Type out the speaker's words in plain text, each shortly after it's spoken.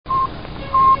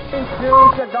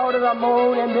refuse to go to the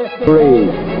moon in this Three,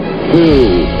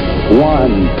 two,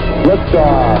 one,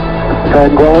 liftoff.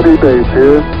 Tranquility Base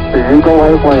here. The Eagle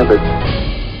has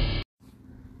landed.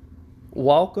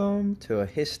 Welcome to a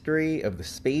History of the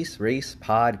Space Race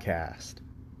podcast,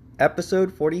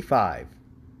 episode 45,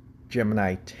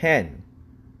 Gemini 10,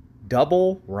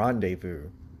 Double Rendezvous.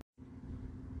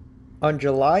 On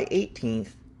July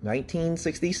 18th,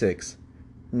 1966,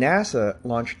 NASA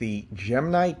launched the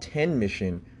Gemini 10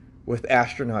 mission with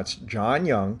astronauts John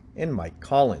Young and Mike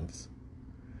Collins.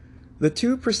 The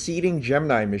two preceding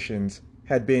Gemini missions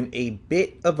had been a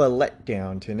bit of a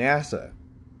letdown to NASA.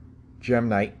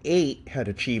 Gemini 8 had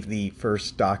achieved the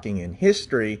first docking in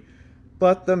history,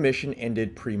 but the mission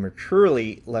ended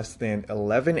prematurely less than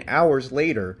 11 hours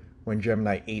later when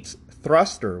Gemini 8's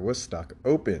thruster was stuck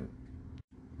open.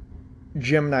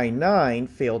 Gemini 9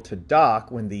 failed to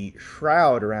dock when the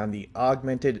shroud around the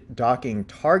augmented docking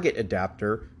target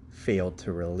adapter failed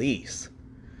to release.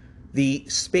 The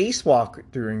spacewalk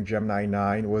during Gemini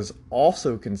 9 was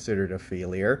also considered a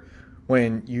failure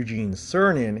when Eugene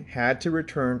Cernan had to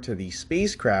return to the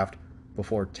spacecraft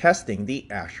before testing the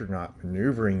astronaut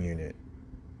maneuvering unit.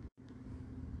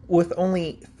 With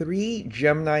only 3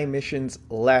 Gemini missions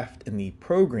left in the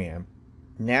program,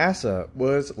 NASA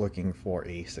was looking for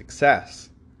a success,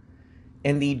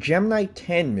 and the Gemini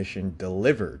 10 mission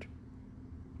delivered.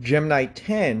 Gemini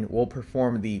 10 will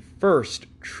perform the first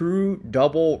true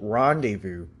double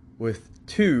rendezvous with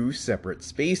 2 separate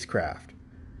spacecraft.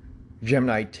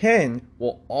 Gemini 10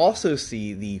 will also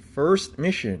see the first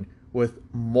mission with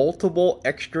multiple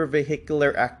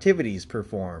extravehicular activities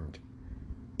performed,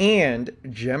 and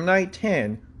Gemini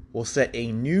 10 will set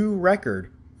a new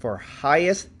record for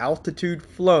highest altitude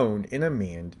flown in a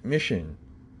manned mission.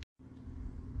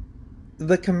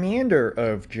 The commander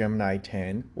of Gemini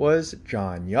 10 was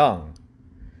John Young.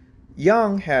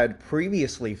 Young had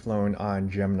previously flown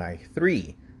on Gemini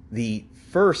 3, the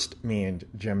first manned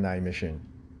Gemini mission.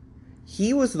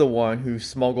 He was the one who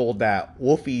smuggled that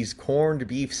Wolfie's corned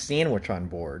beef sandwich on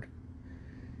board.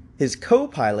 His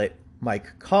co-pilot,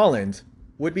 Mike Collins,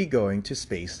 would be going to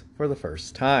space for the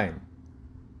first time.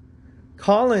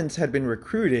 Collins had been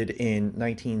recruited in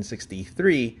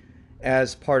 1963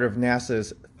 as part of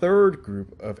NASA's third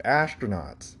group of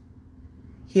astronauts.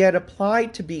 He had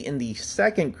applied to be in the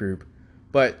second group,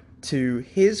 but to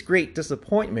his great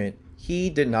disappointment, he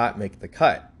did not make the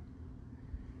cut.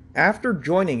 After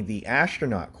joining the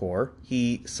astronaut corps,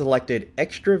 he selected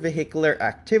extravehicular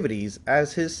activities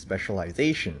as his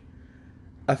specialization,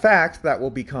 a fact that will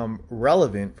become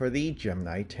relevant for the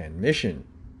Gemini 10 mission.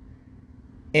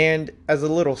 And as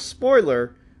a little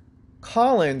spoiler,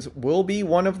 Collins will be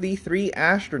one of the 3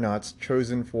 astronauts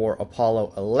chosen for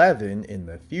Apollo 11 in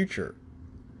the future.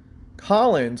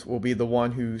 Collins will be the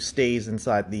one who stays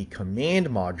inside the command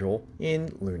module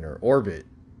in lunar orbit.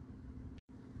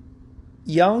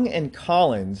 Young and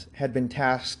Collins had been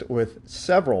tasked with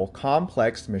several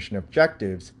complex mission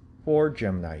objectives for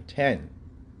Gemini 10.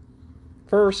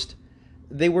 First,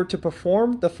 they were to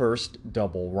perform the first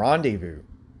double rendezvous.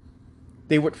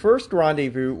 They would first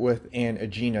rendezvous with an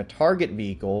Agena target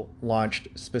vehicle launched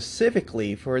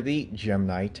specifically for the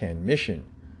Gemini 10 mission,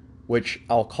 which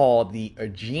I'll call the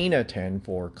Agena 10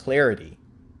 for clarity.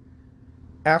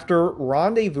 After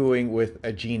rendezvousing with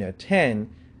Agena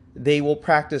 10, they will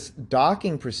practice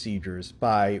docking procedures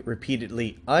by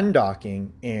repeatedly undocking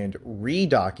and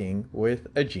redocking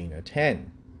with Agena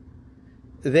 10.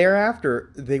 Thereafter,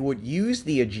 they would use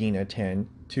the Agena 10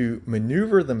 to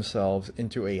maneuver themselves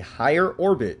into a higher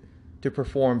orbit to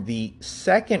perform the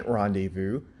second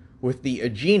rendezvous with the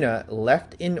Agena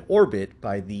left in orbit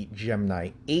by the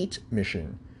Gemini 8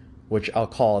 mission, which I'll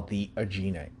call the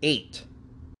Agena 8.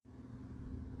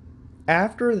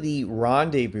 After the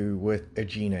rendezvous with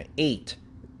Agena 8,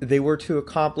 they were to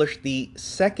accomplish the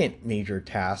second major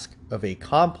task of a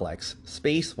complex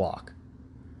spacewalk.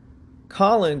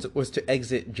 Collins was to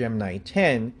exit Gemini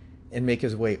 10 and make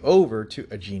his way over to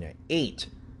Agena 8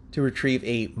 to retrieve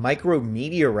a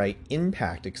micrometeorite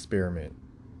impact experiment.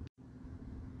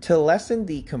 To lessen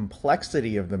the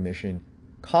complexity of the mission,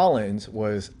 Collins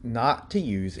was not to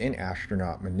use an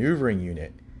astronaut maneuvering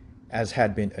unit, as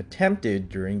had been attempted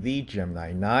during the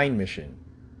Gemini 9 mission.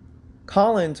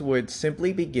 Collins would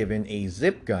simply be given a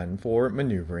zip gun for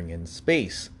maneuvering in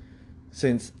space,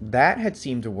 since that had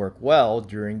seemed to work well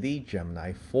during the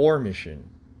Gemini 4 mission.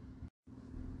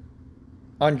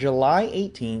 On July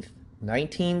 18,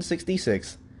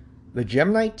 1966, the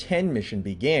Gemini 10 mission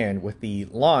began with the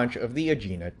launch of the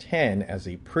Agena 10 as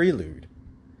a prelude.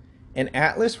 An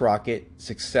Atlas rocket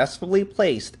successfully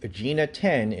placed Agena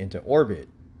 10 into orbit.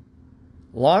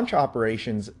 Launch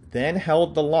operations then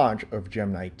held the launch of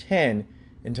Gemini 10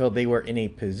 until they were in a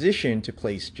position to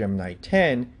place Gemini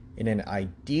 10 in an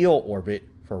ideal orbit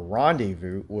for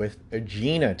rendezvous with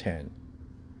Agena 10.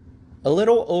 A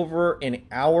little over an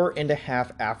hour and a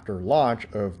half after launch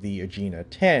of the Agena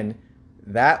 10,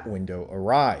 that window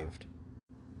arrived.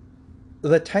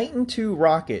 The Titan II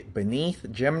rocket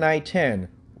beneath Gemini 10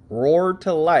 roared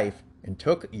to life and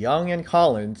took Young and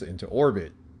Collins into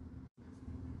orbit.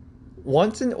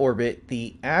 Once in orbit,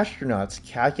 the astronauts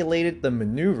calculated the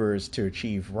maneuvers to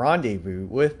achieve rendezvous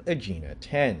with Agena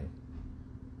 10.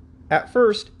 At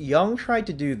first, Young tried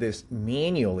to do this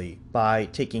manually by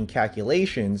taking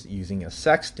calculations using a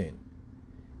sextant.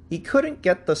 He couldn't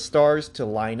get the stars to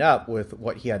line up with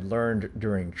what he had learned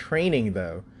during training,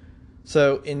 though,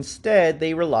 so instead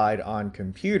they relied on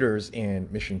computers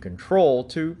and mission control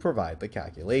to provide the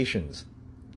calculations.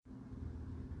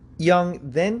 Young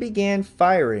then began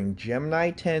firing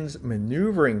Gemini 10's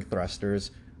maneuvering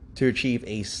thrusters to achieve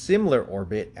a similar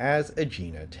orbit as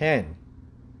Agena 10.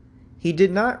 He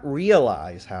did not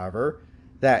realize, however,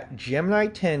 that Gemini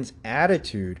 10's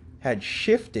attitude had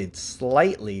shifted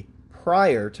slightly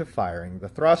prior to firing the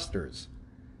thrusters.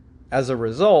 As a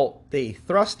result, they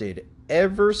thrusted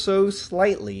ever so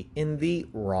slightly in the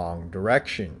wrong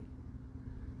direction.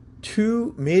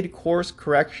 2 mid-course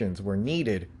corrections were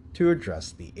needed to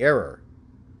address the error.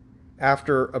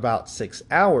 After about 6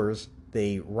 hours,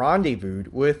 they rendezvoused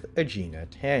with Agena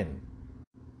 10.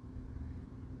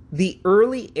 The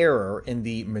early error in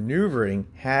the maneuvering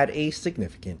had a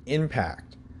significant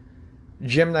impact.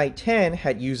 Gemini 10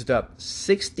 had used up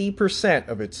 60%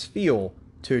 of its fuel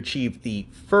to achieve the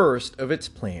first of its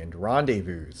planned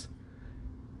rendezvous.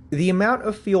 The amount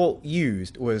of fuel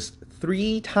used was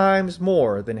 3 times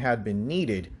more than had been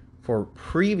needed for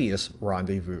previous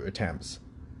rendezvous attempts.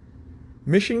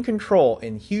 Mission Control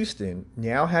in Houston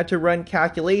now had to run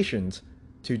calculations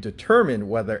to determine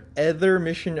whether other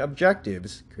mission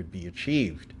objectives could be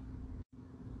achieved.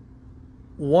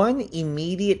 One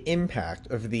immediate impact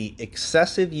of the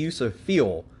excessive use of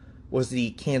fuel was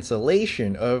the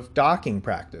cancellation of docking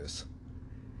practice.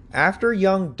 After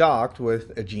Young docked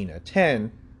with Agena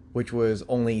 10, which was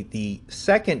only the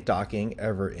second docking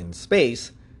ever in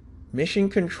space, Mission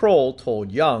Control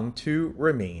told Young to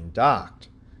remain docked.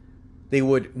 They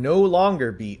would no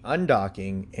longer be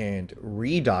undocking and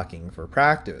redocking for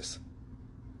practice.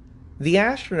 The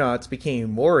astronauts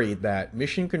became worried that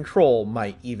Mission Control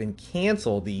might even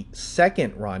cancel the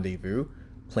second rendezvous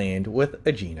planned with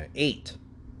Agena 8.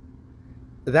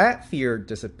 That fear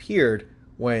disappeared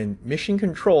when Mission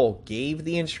Control gave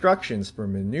the instructions for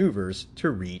maneuvers to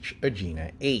reach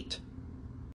Agena 8.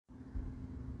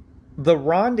 The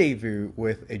rendezvous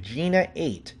with Agena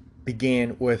 8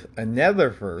 began with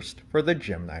another first for the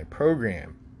Gemini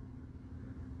program.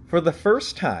 For the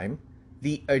first time,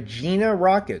 the Agena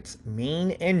rocket's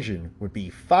main engine would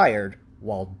be fired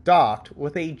while docked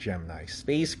with a Gemini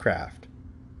spacecraft.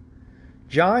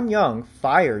 John Young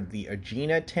fired the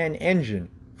Agena 10 engine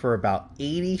for about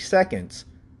 80 seconds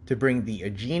to bring the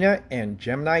Agena and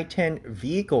Gemini 10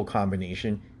 vehicle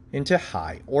combination into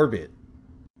high orbit.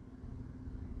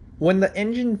 When the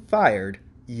engine fired,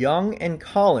 Young and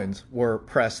Collins were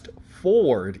pressed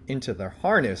forward into their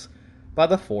harness by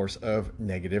the force of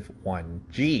 -1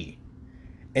 g,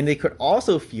 and they could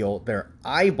also feel their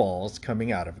eyeballs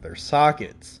coming out of their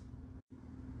sockets.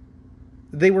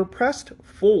 They were pressed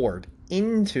forward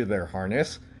into their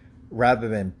harness rather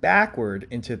than backward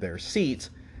into their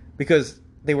seats because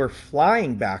they were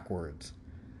flying backwards.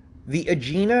 The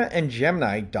Agena and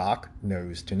Gemini dock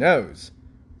nose to nose.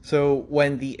 So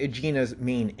when the Agena's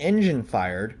main engine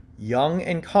fired, Young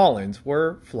and Collins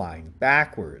were flying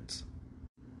backwards.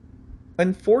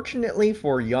 Unfortunately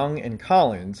for Young and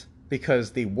Collins,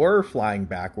 because they were flying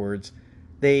backwards,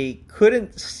 they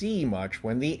couldn't see much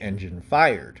when the engine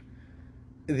fired.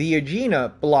 The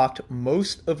Agena blocked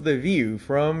most of the view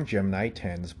from Gemini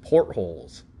 10's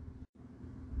portholes.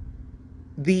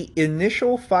 The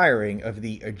initial firing of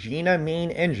the Agena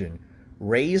main engine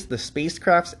raised the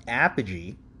spacecraft's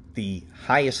apogee, the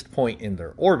highest point in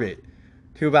their orbit,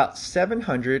 to about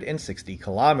 760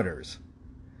 kilometers.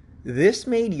 This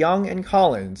made Young and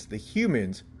Collins the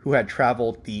humans who had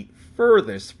traveled the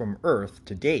furthest from Earth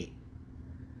to date.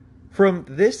 From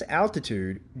this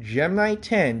altitude, Gemini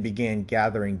 10 began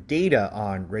gathering data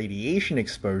on radiation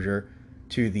exposure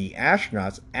to the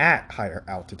astronauts at higher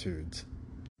altitudes.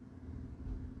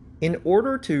 In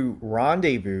order to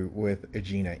rendezvous with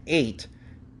Agena 8,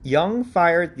 Young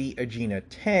fired the Agena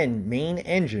 10 main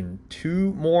engine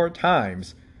 2 more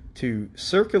times to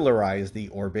circularize the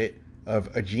orbit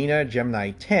of Agena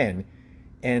Gemini 10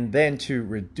 and then to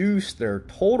reduce their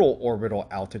total orbital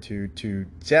altitude to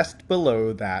just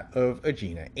below that of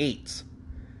Agena 8's.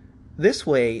 This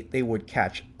way, they would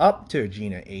catch up to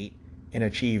Agena 8 and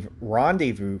achieve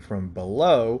rendezvous from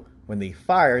below when they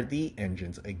fired the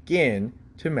engines again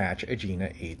to match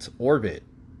Agena 8's orbit.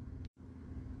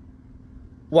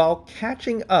 While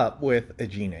catching up with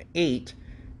Agena 8,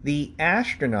 the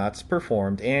astronauts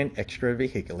performed an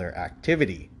extravehicular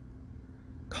activity.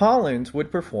 Collins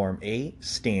would perform a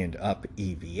stand-up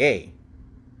EVA.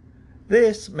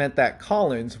 This meant that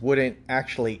Collins wouldn't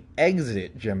actually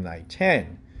exit Gemini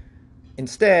 10.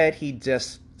 Instead, he'd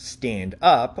just stand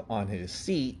up on his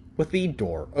seat with the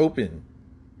door open.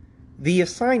 The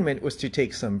assignment was to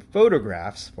take some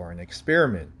photographs for an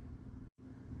experiment.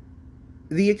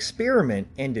 The experiment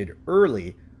ended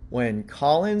early when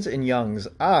Collins and Young's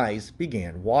eyes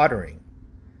began watering.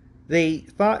 They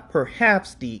thought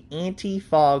perhaps the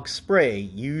anti-fog spray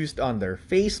used on their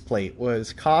faceplate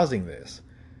was causing this.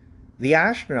 The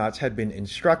astronauts had been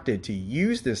instructed to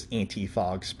use this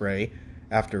anti-fog spray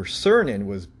after Cernan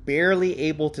was barely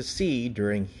able to see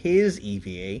during his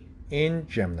EVA in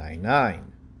Gemini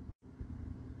 9.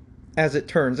 As it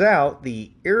turns out,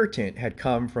 the irritant had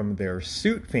come from their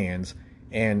suit fans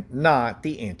and not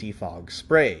the anti-fog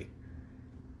spray.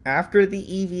 After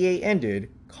the EVA ended,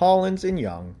 Collins and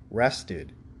Young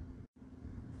rested.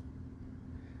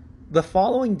 The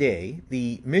following day,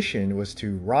 the mission was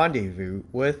to rendezvous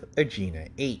with Agena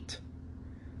 8.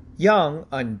 Young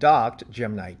undocked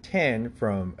Gemini 10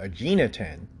 from Agena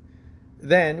 10.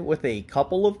 Then, with a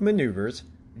couple of maneuvers,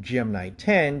 Gemini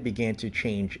 10 began to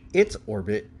change its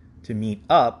orbit to meet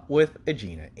up with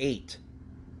Agena 8.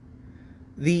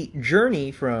 The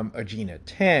journey from Agena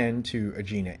 10 to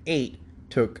Agena 8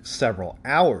 took several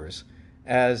hours,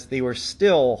 as they were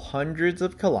still hundreds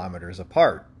of kilometers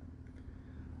apart.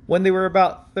 When they were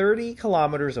about 30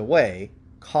 kilometers away,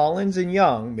 Collins and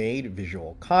Young made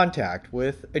visual contact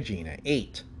with Agena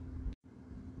 8.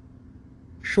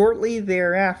 Shortly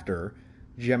thereafter,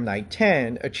 Gemini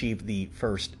 10 achieved the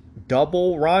first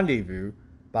double rendezvous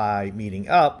by meeting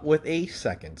up with a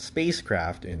second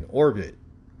spacecraft in orbit.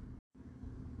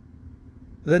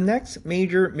 The next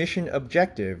major mission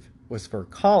objective was for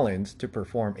Collins to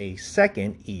perform a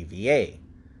second EVA.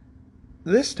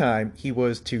 This time, he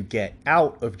was to get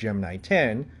out of Gemini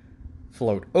 10,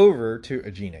 float over to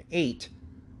Agena 8,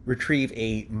 retrieve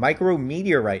a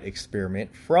micrometeorite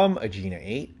experiment from Agena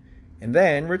 8, and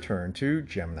then return to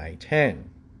Gemini 10.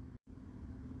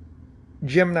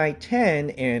 Gemini 10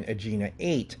 and Agena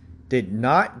 8 did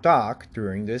not dock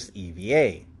during this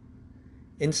EVA.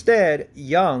 Instead,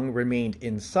 Young remained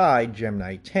inside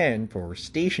Gemini 10 for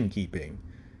station keeping.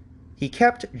 He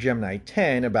kept Gemini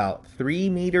 10 about 3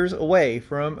 meters away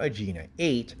from Agena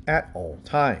 8 at all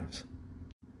times.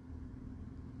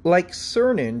 Like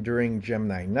Cernan during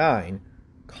Gemini 9,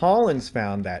 Collins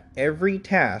found that every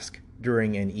task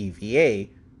during an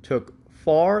EVA took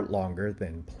far longer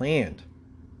than planned.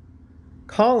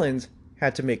 Collins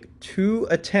had to make 2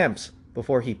 attempts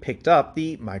before he picked up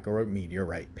the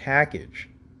micrometeorite package.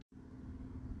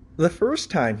 The first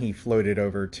time he floated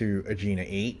over to Agena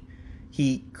 8,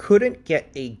 he couldn't get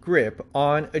a grip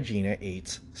on Agena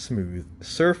 8's smooth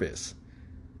surface.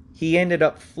 He ended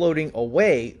up floating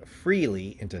away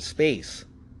freely into space.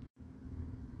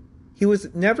 He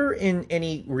was never in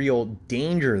any real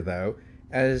danger, though,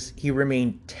 as he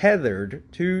remained tethered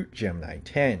to Gemini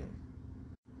 10.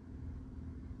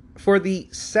 For the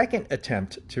second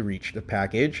attempt to reach the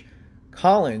package,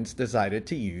 Collins decided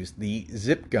to use the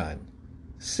zip gun,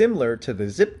 similar to the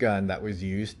zip gun that was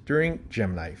used during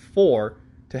Gemini 4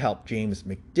 to help James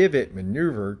McDivitt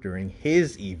maneuver during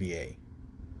his EVA.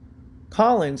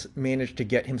 Collins managed to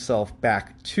get himself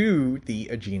back to the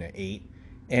Agena 8,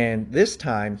 and this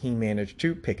time he managed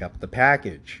to pick up the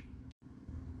package.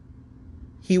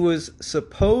 He was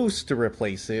supposed to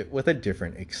replace it with a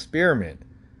different experiment,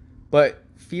 but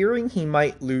fearing he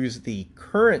might lose the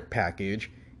current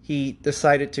package, he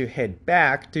decided to head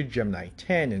back to Gemini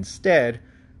 10 instead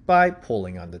by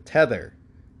pulling on the tether.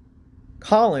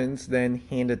 Collins then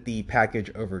handed the package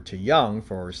over to Young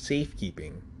for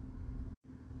safekeeping.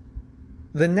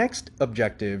 The next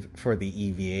objective for the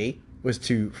EVA was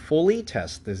to fully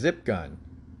test the zip gun.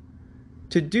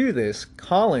 To do this,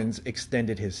 Collins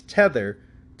extended his tether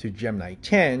to Gemini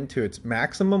 10 to its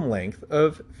maximum length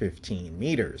of 15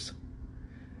 meters.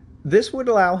 This would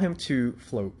allow him to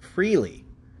float freely.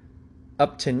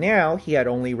 Up to now, he had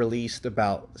only released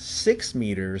about 6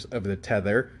 meters of the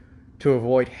tether to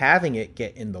avoid having it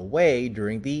get in the way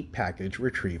during the package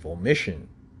retrieval mission.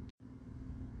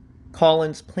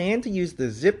 Collins planned to use the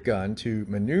zip gun to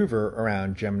maneuver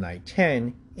around Gemini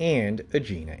 10 and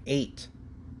Agena 8.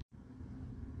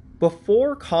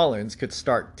 Before Collins could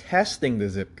start testing the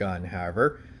zip gun,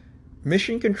 however,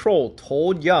 Mission Control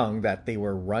told Young that they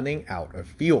were running out of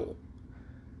fuel.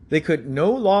 They could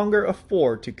no longer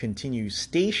afford to continue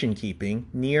station keeping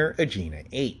near Agena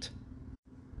 8.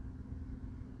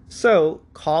 So,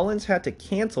 Collins had to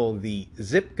cancel the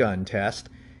zip gun test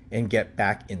and get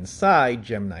back inside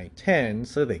Gemini 10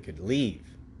 so they could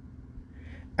leave.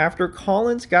 After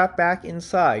Collins got back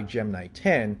inside Gemini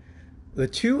 10, the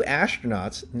two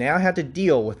astronauts now had to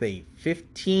deal with a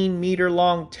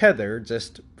 15-meter-long tether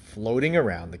just floating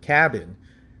around the cabin.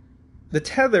 The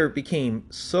tether became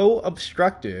so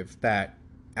obstructive that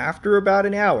after about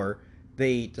an hour,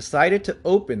 they decided to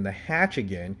open the hatch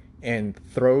again and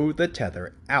throw the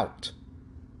tether out.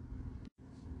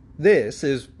 This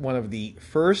is one of the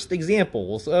first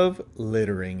examples of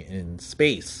littering in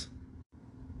space.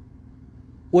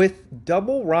 With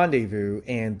Double Rendezvous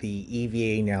and the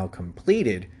EVA now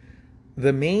completed,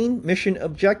 the main mission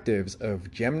objectives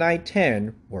of Gemini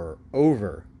 10 were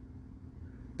over.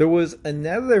 There was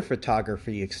another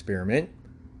photography experiment,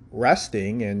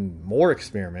 resting, and more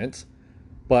experiments,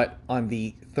 but on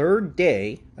the third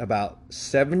day, about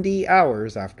 70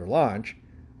 hours after launch,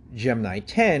 Gemini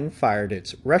 10 fired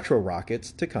its retro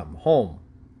rockets to come home.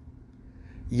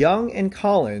 Young and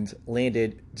Collins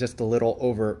landed just a little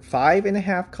over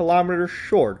 5.5 kilometers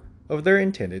short of their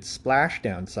intended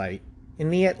splashdown site in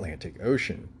the Atlantic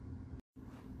Ocean.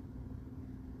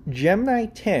 Gemini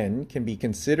 10 can be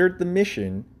considered the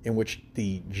mission in which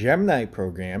the Gemini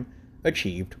program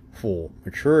achieved full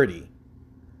maturity.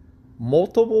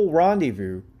 Multiple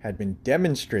rendezvous had been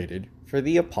demonstrated for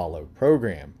the Apollo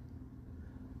program.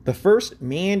 The first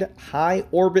manned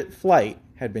high-orbit flight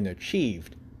had been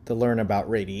achieved to learn about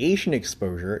radiation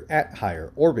exposure at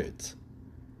higher orbits.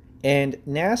 And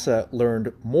NASA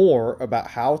learned more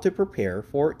about how to prepare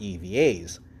for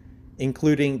EVAs,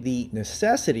 including the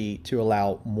necessity to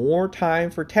allow more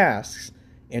time for tasks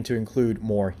and to include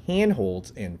more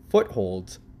handholds and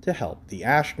footholds to help the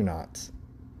astronauts.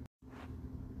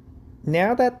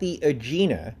 Now that the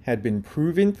Agena had been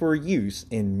proven for use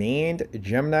in manned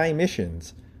Gemini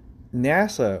missions,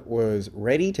 NASA was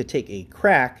ready to take a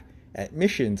crack at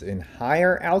missions in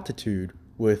higher altitude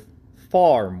with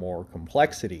far more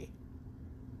complexity.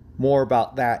 More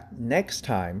about that next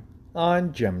time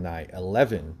on Gemini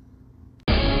 11.